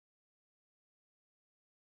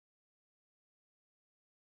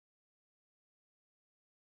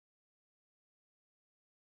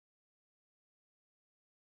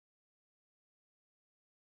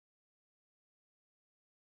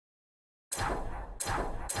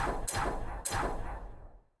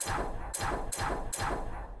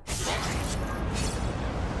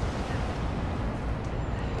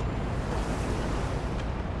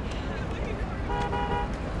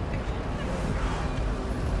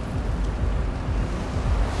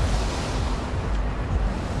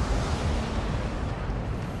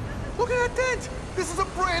at that dent! This is a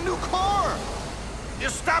brand new car! You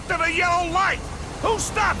stopped at a yellow light! Who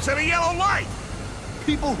stops at a yellow light?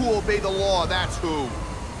 People who obey the law, that's who.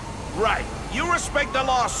 Right. You respect the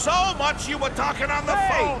law so much you were talking on the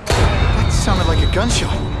phone. That sounded like a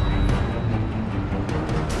gunshot.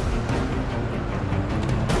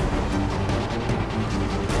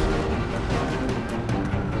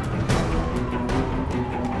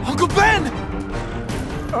 Uncle Ben!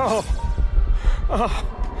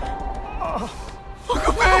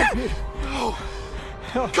 Uncle Ben!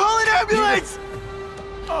 Call an ambulance!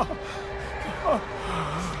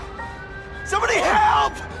 Somebody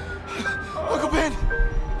help! Uncle Ben!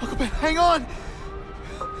 Uncle Ben, hang on!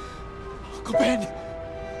 Uncle Ben!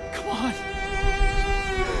 Come on!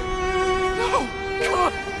 No! Come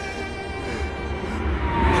on!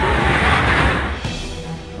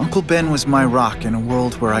 Uncle Ben was my rock in a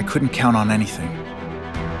world where I couldn't count on anything.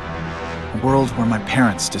 A world where my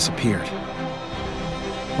parents disappeared.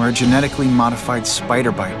 Where a genetically modified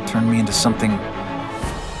spider bite turned me into something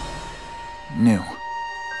new.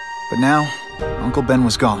 But now, Uncle Ben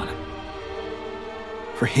was gone.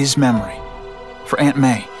 For his memory, for Aunt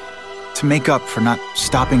May, to make up for not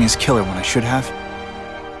stopping his killer when I should have,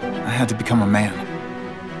 I had to become a man.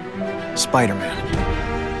 Spider-Man.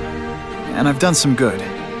 And I've done some good,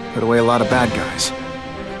 put away a lot of bad guys.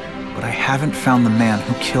 But I haven't found the man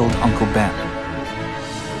who killed Uncle Ben.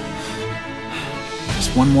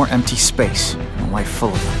 Just one more empty space in a life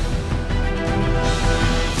full of them.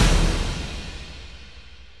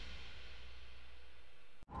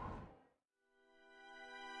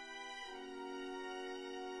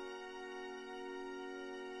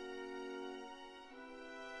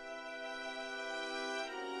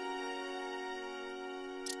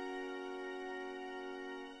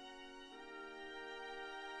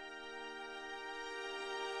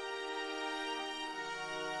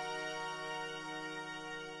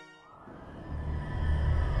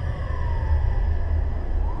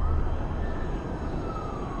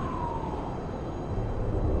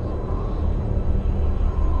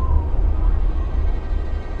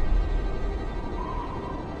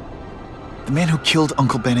 The man who killed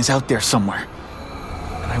Uncle Ben is out there somewhere,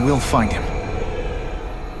 and I will find him.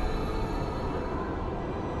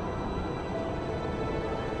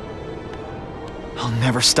 I'll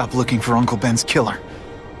never stop looking for Uncle Ben's killer.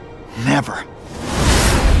 Never.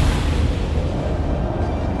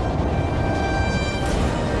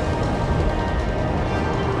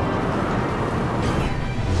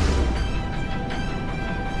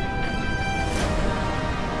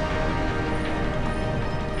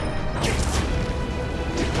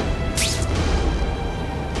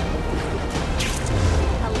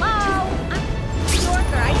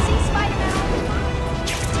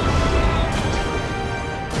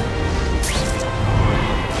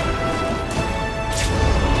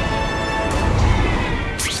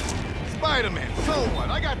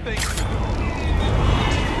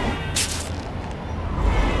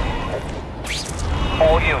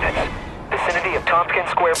 All units. Vicinity of Tompkins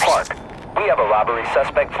Square Park. We have a robbery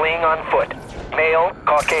suspect fleeing on foot. Male,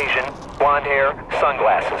 Caucasian, blonde hair,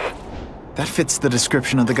 sunglasses. That fits the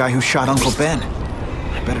description of the guy who shot Uncle Ben.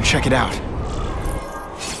 I better check it out.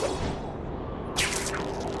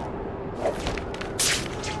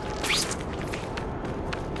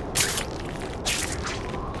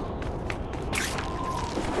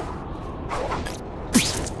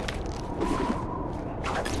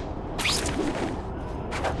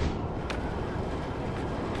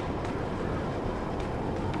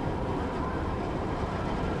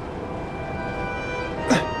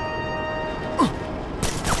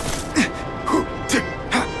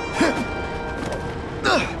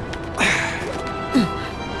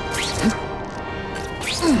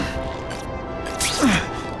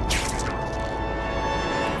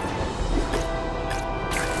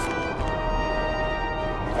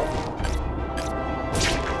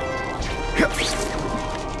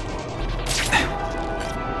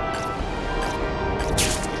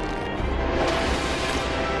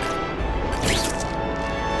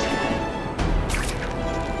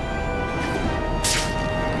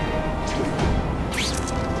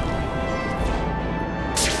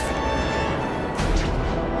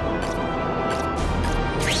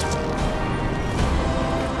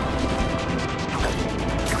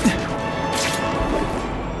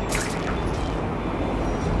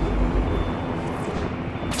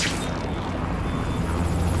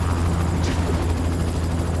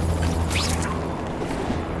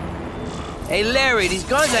 Hey, Larry, these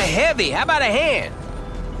guns are heavy. How about a hand?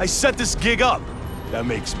 I set this gig up. That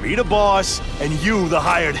makes me the boss and you the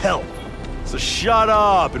hired help. So shut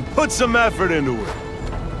up and put some effort into it.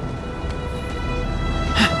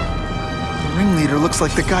 ringleader looks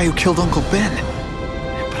like the guy who killed Uncle Ben.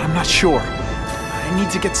 But I'm not sure. I need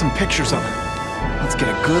to get some pictures of him. Let's get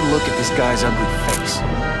a good look at this guy's ugly face.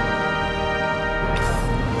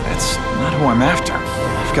 That's not who I'm after.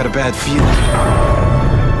 I've got a bad feeling.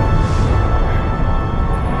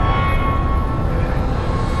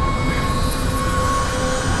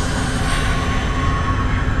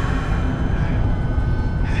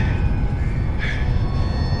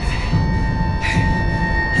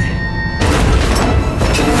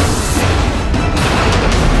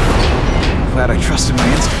 Glad I trusted my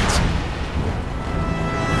instincts.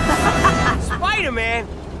 Spider-Man?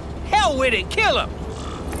 Hell with it, kill him!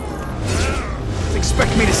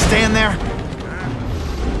 Expect me to stand there?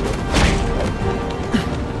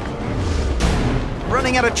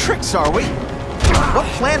 Running out of tricks, are we? What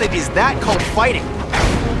planet is that called fighting?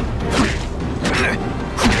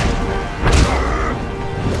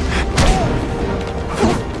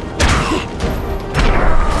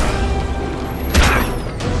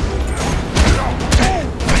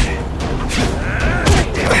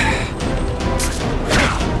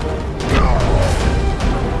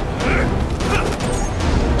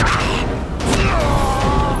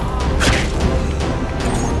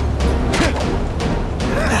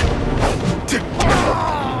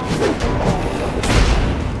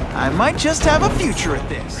 I might just have a future at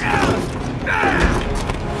this.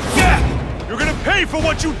 Yeah! You're gonna pay for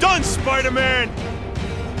what you've done, Spider-Man!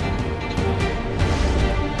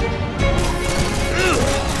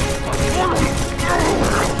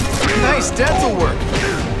 Nice dental work.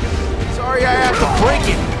 Sorry I have to break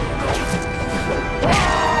it.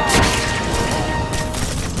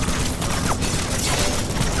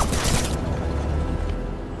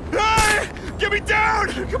 Hey! Get me down!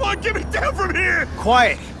 Come on, get me down from here!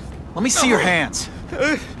 Quiet. Let me see your hands.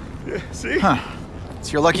 See? Huh.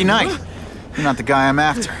 It's your lucky night. You're not the guy I'm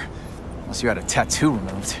after. Unless you had a tattoo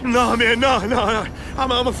removed. No, man, no.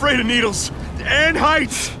 I'm afraid of needles. And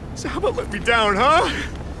heights. So how about let me down, huh?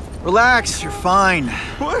 Relax, you're fine.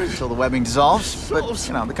 What? Until the webbing dissolves. But,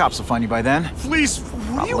 you know, the cops will find you by then. Please,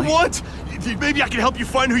 what do you Probably. want? Maybe I can help you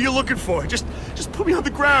find who you're looking for. Just put me on the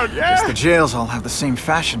ground, yeah? Guess the jails all have the same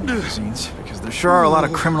fashion magazines, because there sure are a lot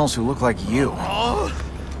of criminals who look like you. Huh?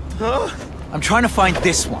 I'm trying to find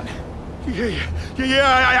this one.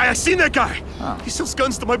 Yeah, I seen that guy. Oh. He sells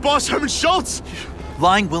guns to my boss, Herman Schultz.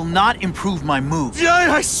 Lying will not improve my mood.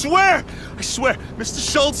 Yeah, I swear.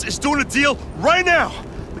 Mr. Schultz is doing a deal right now.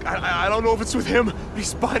 I don't know if it's with him, but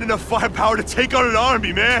he's buying enough firepower to take on an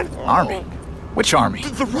army, man. Army? Which army?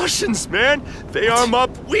 The Russians, man. They arm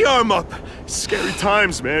up, we arm up. Scary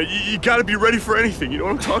times, man. You gotta be ready for anything, you know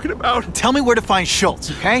what I'm talking about? Tell me where to find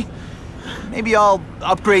Schultz, okay? Maybe I'll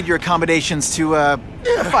upgrade your accommodations to a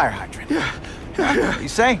fire hydrant. Yeah. What do you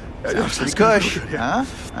say? Sounds pretty cush. Good, yeah.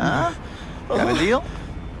 Huh? Got a deal?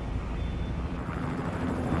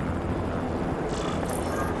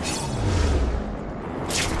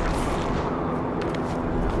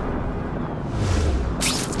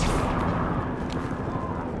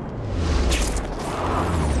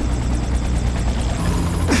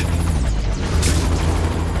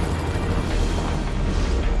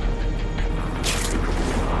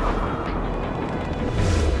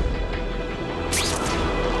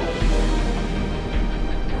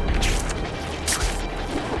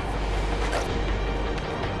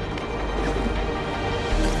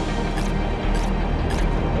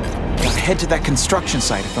 Head to that construction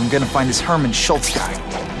site if I'm gonna find this Herman Schultz guy.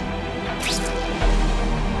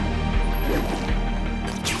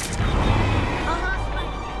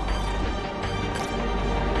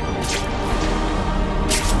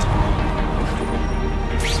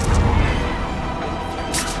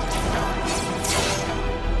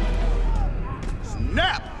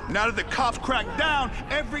 Snap! Now that the cops cracked down,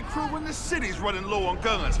 every crew in the city's running low on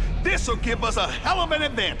guns. This'll give us a hell of an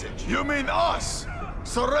advantage. You mean us?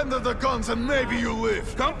 Surrender the guns and maybe you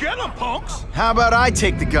live. Come get them, punks! How about I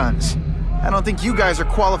take the guns? I don't think you guys are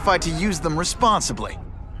qualified to use them responsibly.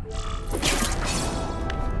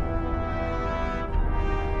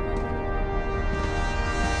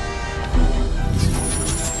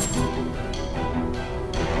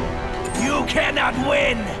 You cannot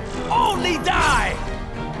win! Only die!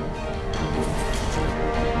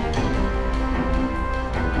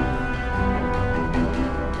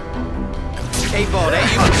 Hey, Bald,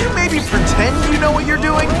 would you maybe pretend you know what you're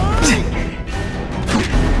doing?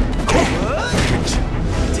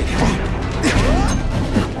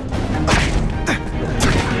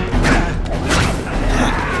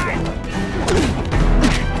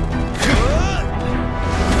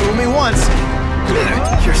 Fool me once.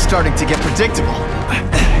 You're starting to get predictable.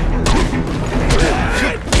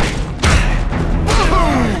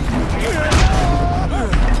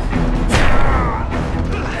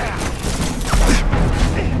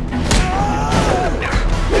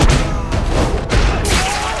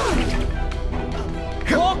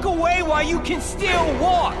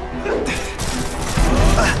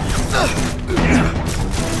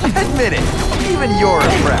 you're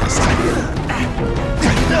impressed.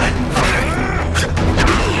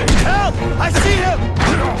 Help! I see him!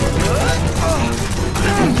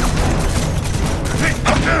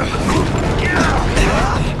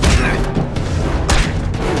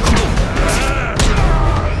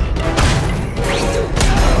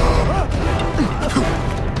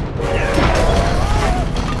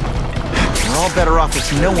 We're all better off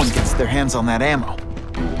if no one gets their hands on that ammo.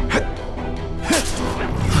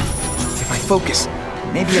 If I focus,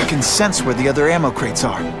 maybe I can sense where the other ammo crates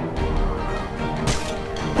are. 2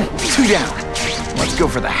 down. Let's go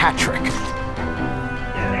for the hat trick.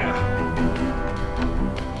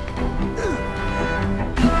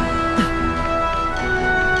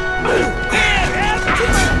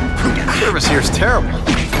 Service here's terrible.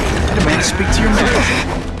 I demand to speak to your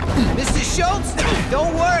manager. Mr. Schultz,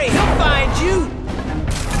 don't worry, he'll find you.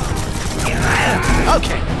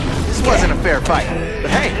 Okay, this wasn't a fair fight,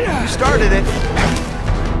 but hey, you started it.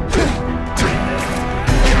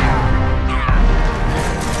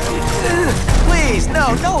 Please,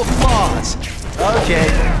 no applause. Okay.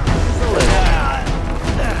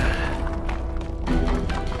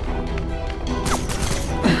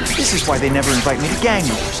 This is why they never invite me to gang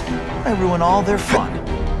wars. I ruin all their fun.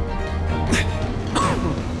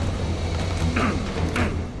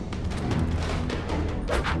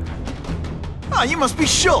 Ah, you must be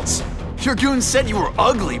Schultz. Your goon said you were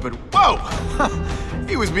ugly, but whoa!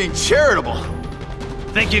 He was being charitable.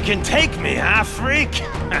 Think you can take me, huh, freak?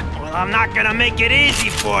 Well, I'm not gonna make it easy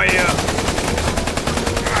for you.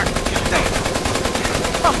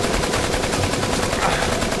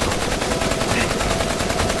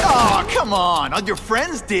 Oh, come on. All your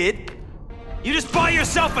friends did. You just bought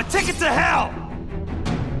yourself a ticket to hell!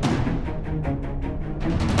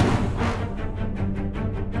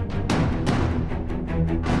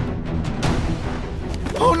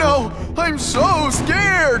 Oh no! I'm so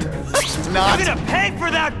scared! Not. I'm gonna pay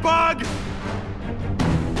for that bug!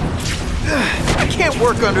 I can't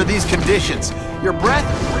work under these conditions. Your breath.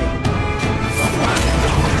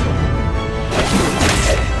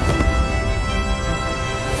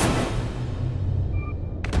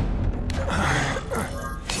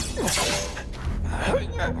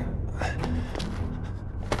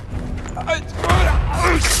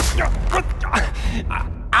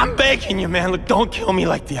 I'm begging you, man. Look, don't kill me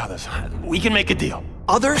like the others. We can make a deal.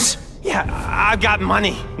 Others? Yeah, I've got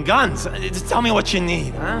money, guns. Just tell me what you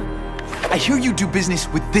need, huh? I hear you do business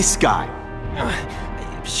with this guy.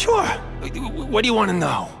 Sure. What do you want to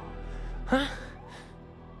know? Huh?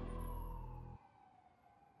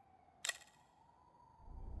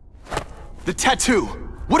 The tattoo.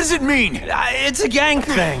 What does it mean? It's a gang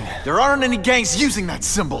thing. There aren't any gangs using that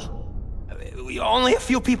symbol. Only a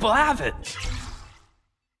few people have it.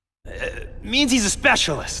 Means he's a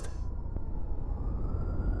specialist.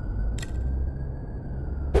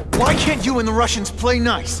 Why can't you and the Russians play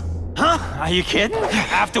nice? Huh? Are you kidding?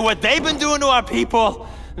 After what they've been doing to our people,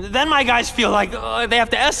 then my guys feel like they have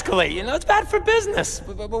to escalate. You know, it's bad for business.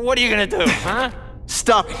 But what are you gonna do, huh?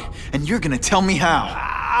 Stop it, and you're gonna tell me how.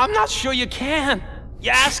 I'm not sure you can.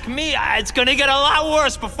 You ask me, it's gonna get a lot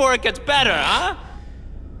worse before it gets better, huh?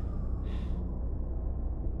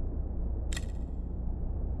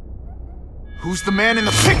 Who's the man in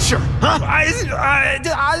the picture, huh?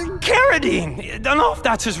 Carradine. Don't know if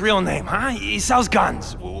that's his real name, huh? He sells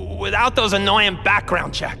guns, without those annoying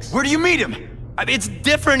background checks. Where do you meet him? I mean, it's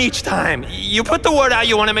different each time. You put the word out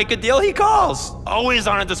you want to make a deal, he calls. Always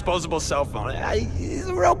on a disposable cell phone. He's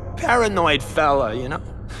a real paranoid fella, you know?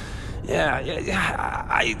 Yeah,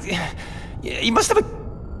 he must have a...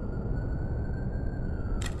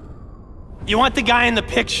 You want the guy in the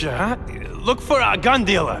picture, huh? Look for a gun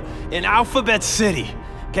dealer in Alphabet City.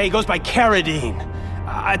 Okay, he goes by Carradine.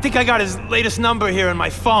 I think I got his latest number here in my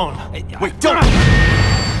phone. Wait, don't!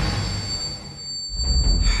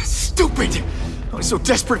 Stupid! I was so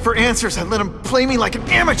desperate for answers, I let him play me like an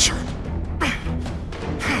amateur!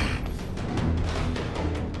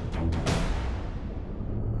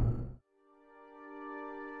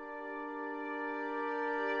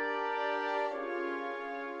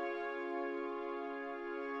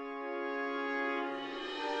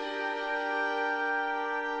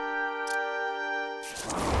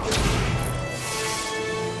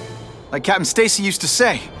 Like Captain Stacy used to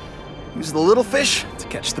say, use the little fish to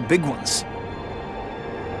catch the big ones.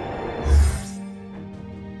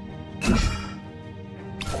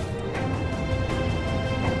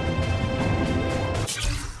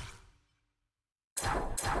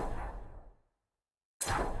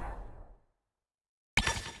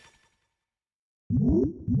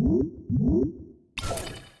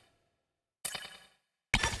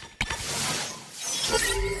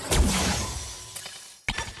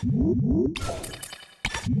 Even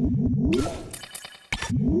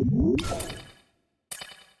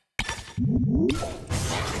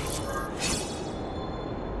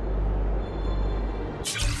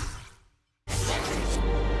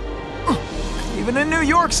in New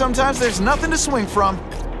York, sometimes there's nothing to swing from.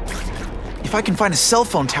 If I can find a cell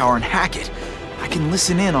phone tower and hack it, I can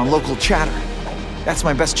listen in on local chatter. That's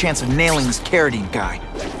my best chance of nailing this Carradine guy.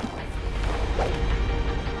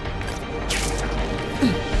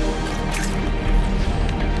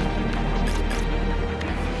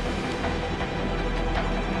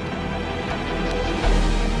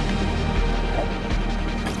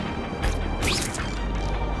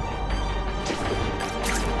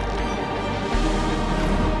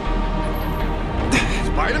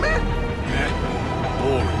 Spider-Man?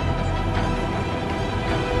 Boring.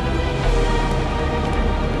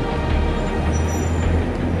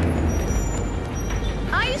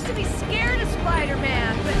 I used to be scared of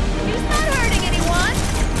Spider-Man, but he's not hurting anyone.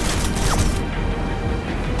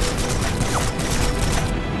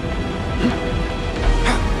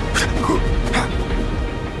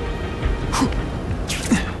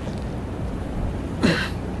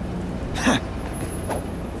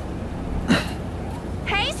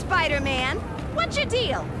 Hey, Spider-Man, what's your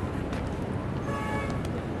deal?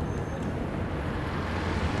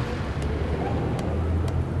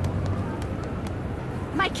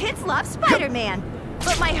 My kids love Spider-Man,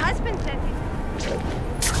 but my husband says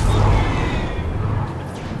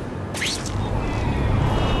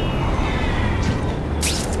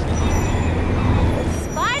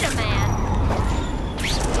Spider-Man?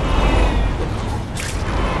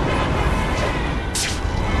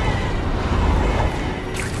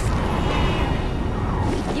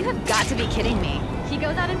 You have got to be kidding me. He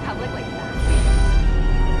goes out in public like that.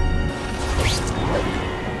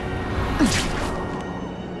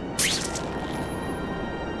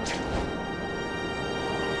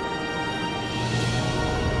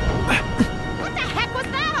 What the heck was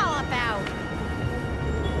that all about?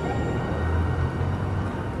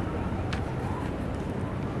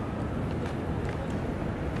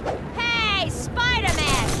 Hey,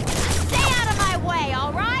 Spider-Man! Stay out of my way,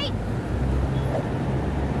 all right?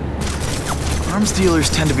 Arms dealers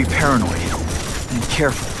tend to be paranoid and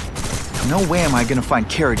careful. No way am I gonna find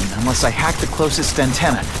Carradine unless I hack the closest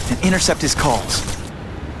antenna and intercept his calls.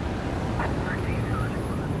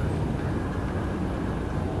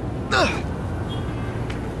 Ugh.